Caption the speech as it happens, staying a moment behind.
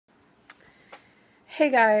Hey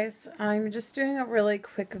guys, I'm just doing a really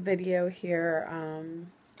quick video here.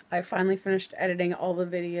 I finally finished editing all the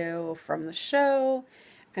video from the show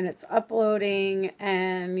and it's uploading.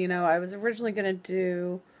 And I was originally going to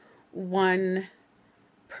do one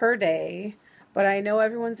per day, but I know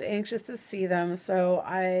everyone's anxious to see them, so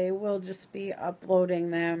I will just be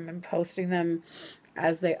uploading them and posting them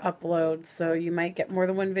as they upload. So you might get more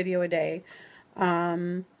than one video a day.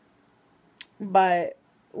 Um, but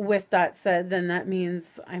with that said, then that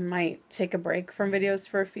means I might take a break from videos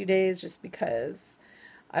for a few days just because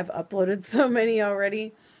I've uploaded so many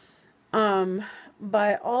already. Um,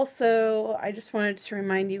 but also, I just wanted to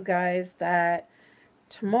remind you guys that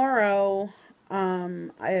tomorrow,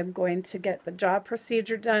 I am going to get the jaw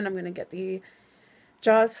procedure done. I'm going to get the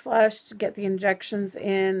jaws flushed, get the injections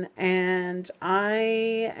in, and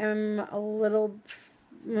I am a little,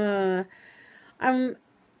 I'm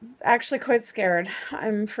actually quite scared.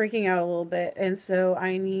 I'm freaking out a little bit, and so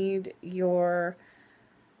I need your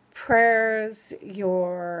prayers,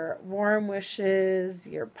 your warm wishes,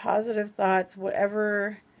 your positive thoughts,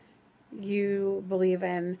 whatever you believe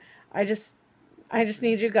in. I just I just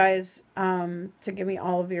need you guys to give me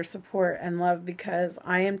all of your support and love because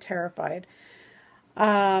I am terrified.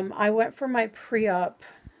 I went for my pre-op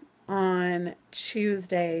on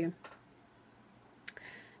Tuesday,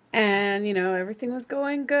 and everything was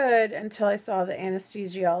going good until I saw the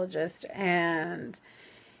anesthesiologist, and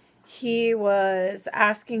he was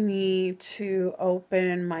asking me to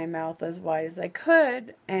open my mouth as wide as I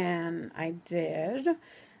could, and I did.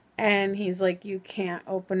 And he's like, "You can't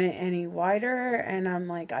open it any wider." And I'm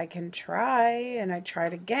like, "I can try." And I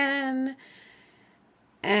tried again.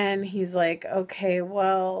 And he's like, "Okay,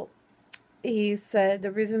 well," he said,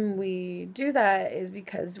 "the reason we do that is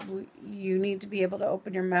because you need to be able to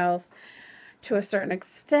open your mouth to a certain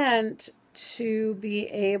extent to be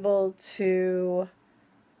able to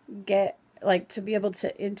to be able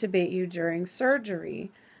to intubate you during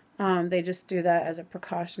surgery." They just do that as a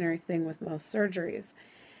precautionary thing with most surgeries.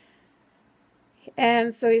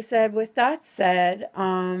 And so he said, with that said,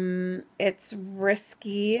 it's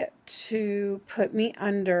risky to put me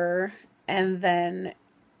under and then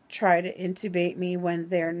try to intubate me when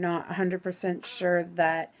they're not 100% sure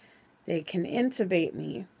that they can intubate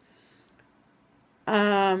me.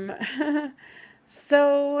 Um,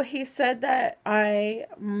 so he said that I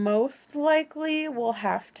most likely will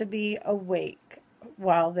have to be awake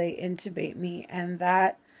while they intubate me, and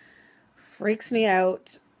that freaks me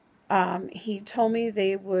out. He told me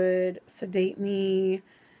they would sedate me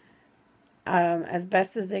as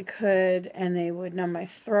best as they could, and they would numb my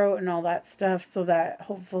throat and all that stuff so that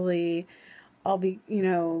hopefully I'll be,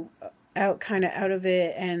 kind of out of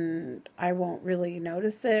it and I won't really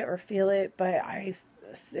notice it or feel it. But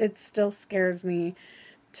it still scares me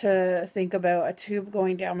to think about a tube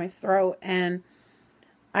going down my throat. And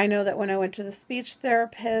I know that when I went to the speech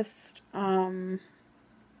therapist,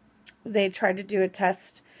 they tried to do a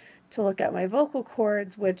test to look at my vocal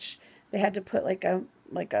cords, which they had to put like a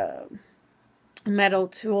metal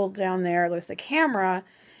tool down there with a camera,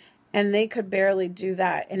 and they could barely do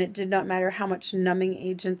that. And it did not matter how much numbing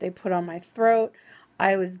agent they put on my throat.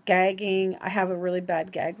 I was gagging. I have a really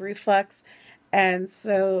bad gag reflex, and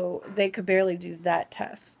so they could barely do that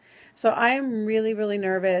test. So I am really, really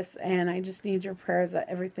nervous, and I just need your prayers that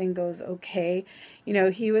everything goes okay.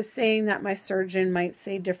 He was saying that my surgeon might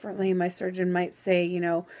say differently. My surgeon might say,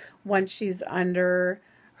 once she's under,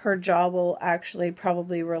 her jaw will actually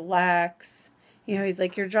probably relax. He's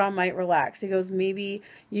like, your jaw might relax. He goes, maybe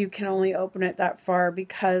you can only open it that far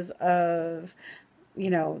because of,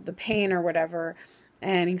 the pain or whatever.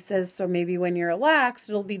 And he says, so maybe when you're relaxed,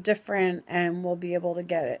 it'll be different and we'll be able to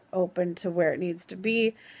get it open to where it needs to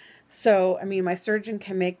be. So, my surgeon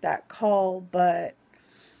can make that call, but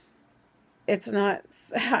it's not,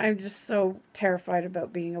 I'm just so terrified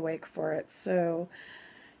about being awake for it. So,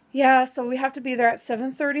 yeah, so we have to be there at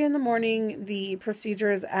 7:30 in the morning. The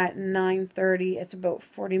procedure is at 9:30. It's about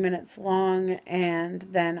 40 minutes long, and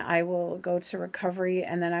then I will go to recovery,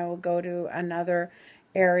 and then I will go to another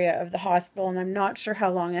area of the hospital, and I'm not sure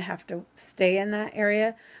how long I have to stay in that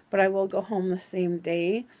area, but I will go home the same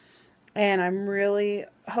day. And I'm really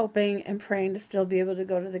hoping and praying to still be able to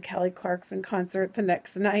go to the Kelly Clarkson concert the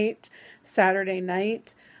next night, Saturday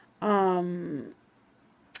night.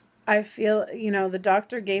 I feel, the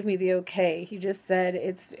doctor gave me the okay. He just said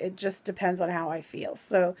it just depends on how I feel.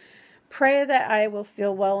 So pray that I will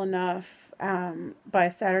feel well enough by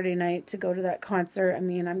Saturday night to go to that concert.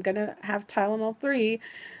 I'm going to have Tylenol 3,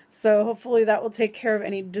 so hopefully that will take care of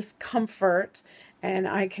any discomfort. and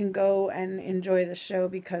I can go and enjoy the show,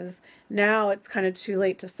 because now it's kind of too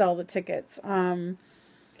late to sell the tickets. And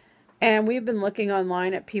we've been looking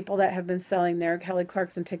online at people that have been selling their Kelly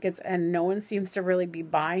Clarkson tickets, and no one seems to really be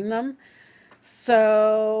buying them.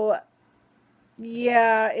 So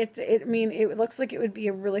yeah, I mean, it looks like it would be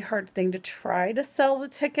a really hard thing to try to sell the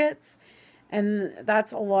tickets, and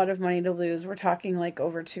that's a lot of money to lose. We're talking like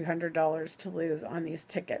over $200 to lose on these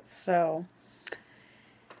tickets. So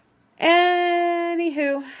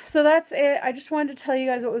anywho, so that's it. I just wanted to tell you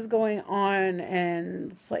guys what was going on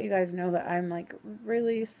and just let you guys know that I'm like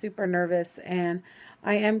really super nervous, and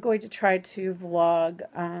I am going to try to vlog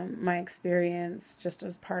my experience just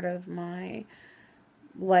as part of my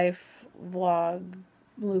life vlog,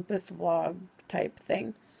 lupus vlog type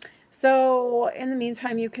thing. So in the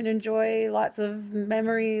meantime, you can enjoy lots of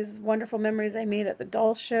memories, wonderful memories I made at the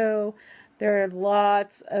doll show. There are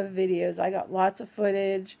lots of videos. I got lots of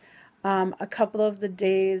footage. A couple of the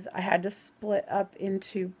days I had to split up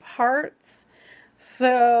into parts.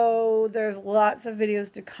 So there's lots of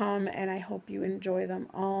videos to come, and I hope you enjoy them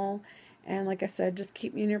all. And like I said, just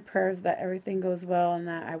keep me in your prayers that everything goes well and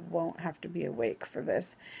that I won't have to be awake for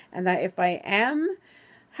this. And that if I am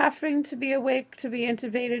having to be awake to be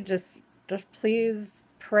intubated, just please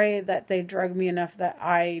pray that they drug me enough that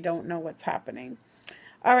I don't know what's happening.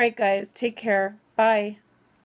 All right, guys, take care. Bye.